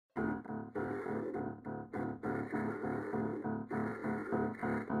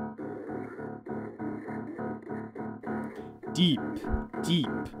deep, deep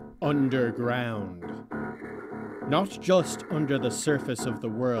underground. Not just under the surface of the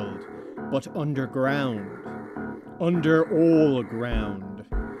world, but underground. Under all ground.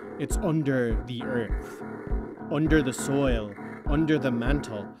 It's under the earth. Under the soil, under the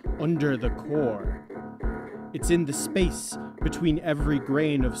mantle, under the core. It's in the space between every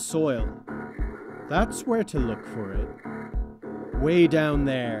grain of soil. That's where to look for it. Way down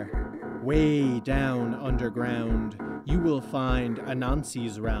there, way down underground, you will find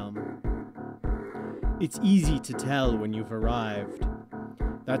Anansi's realm. It's easy to tell when you've arrived.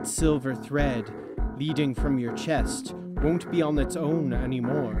 That silver thread leading from your chest won't be on its own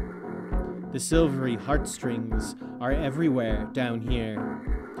anymore. The silvery heartstrings are everywhere down here,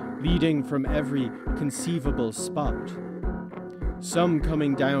 leading from every conceivable spot. Some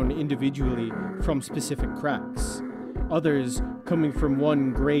coming down individually from specific cracks, others coming from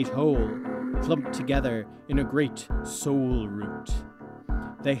one great hole, clumped together in a great soul root.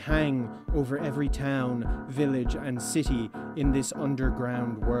 They hang over every town, village, and city in this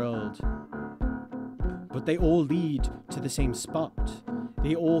underground world. But they all lead to the same spot.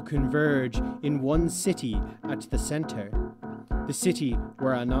 They all converge in one city at the center. The city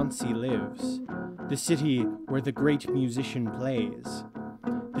where Anansi lives. The city where the great musician plays.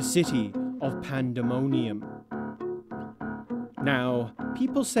 The city of Pandemonium. Now,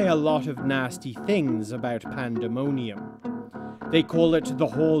 people say a lot of nasty things about Pandemonium. They call it the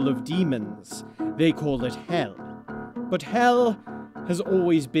Hall of Demons. They call it Hell. But Hell has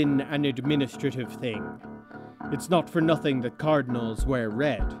always been an administrative thing. It's not for nothing that cardinals wear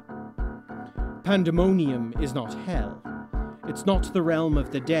red. Pandemonium is not Hell. It's not the realm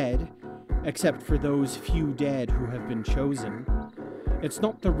of the dead, except for those few dead who have been chosen. It's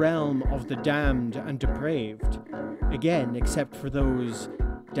not the realm of the damned and depraved, again, except for those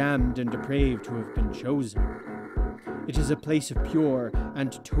damned and depraved who have been chosen. It is a place of pure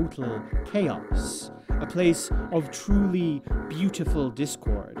and total chaos, a place of truly beautiful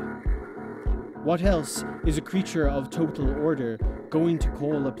discord. What else is a creature of total order going to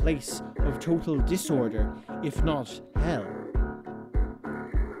call a place of total disorder, if not hell?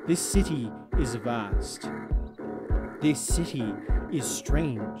 This city is vast. This city is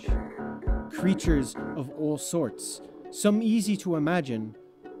strange. Creatures of all sorts, some easy to imagine,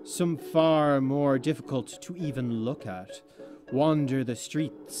 some far more difficult to even look at, wander the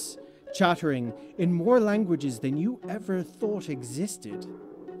streets, chattering in more languages than you ever thought existed.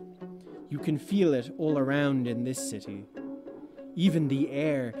 You can feel it all around in this city. Even the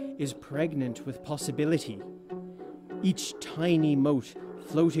air is pregnant with possibility. Each tiny mote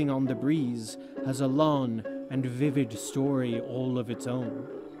floating on the breeze has a long and vivid story all of its own.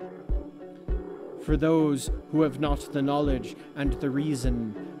 For those who have not the knowledge and the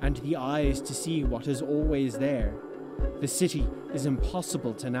reason and the eyes to see what is always there, the city is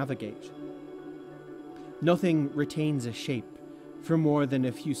impossible to navigate. Nothing retains a shape for more than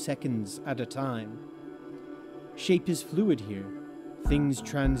a few seconds at a time. Shape is fluid here. Things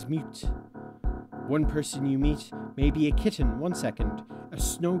transmute. One person you meet may be a kitten 1 second, a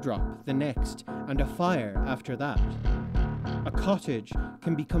snowdrop the next, and a fire after that. A cottage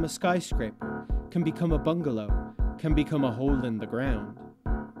can become a skyscraper, can become a bungalow, can become a hole in the ground.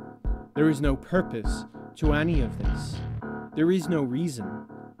 There is no purpose to any of this. There is no reason,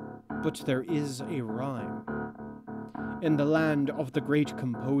 but there is a rhyme. In the land of the great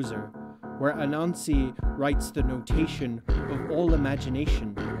composer, where Anansi writes the notation of all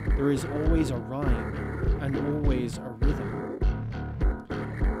imagination, there is always a rhyme and always a rhythm.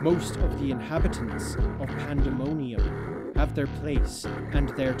 Most of the inhabitants of Pandemonium have their place and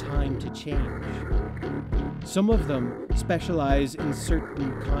their time to change. Some of them specialize in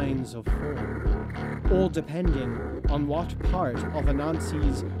certain kinds of form, all depending on what part of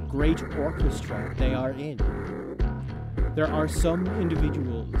Anansi's great orchestra they are in. There are some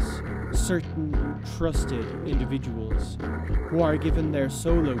individuals, certain trusted individuals, who are given their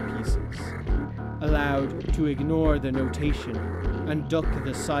solo pieces, allowed to ignore the notation and duck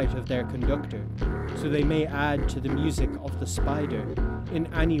the sight of their conductor, so they may add to the music of the spider in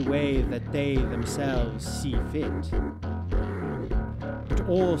any way that they themselves see fit. But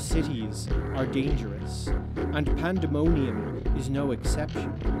all cities are dangerous, and Pandemonium is no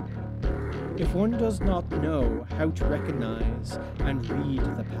exception. If one does not know how to recognize and read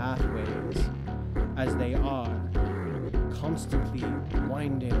the pathways as they are, constantly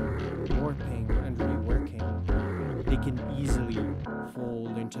winding, warping, and reworking, they can easily fall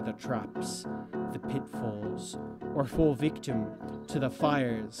into the traps, the pitfalls, or fall victim to the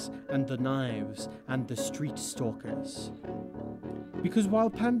fires and the knives and the street stalkers. Because while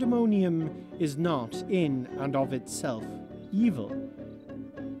Pandemonium is not in and of itself evil.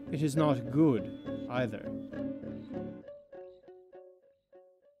 It is not good either.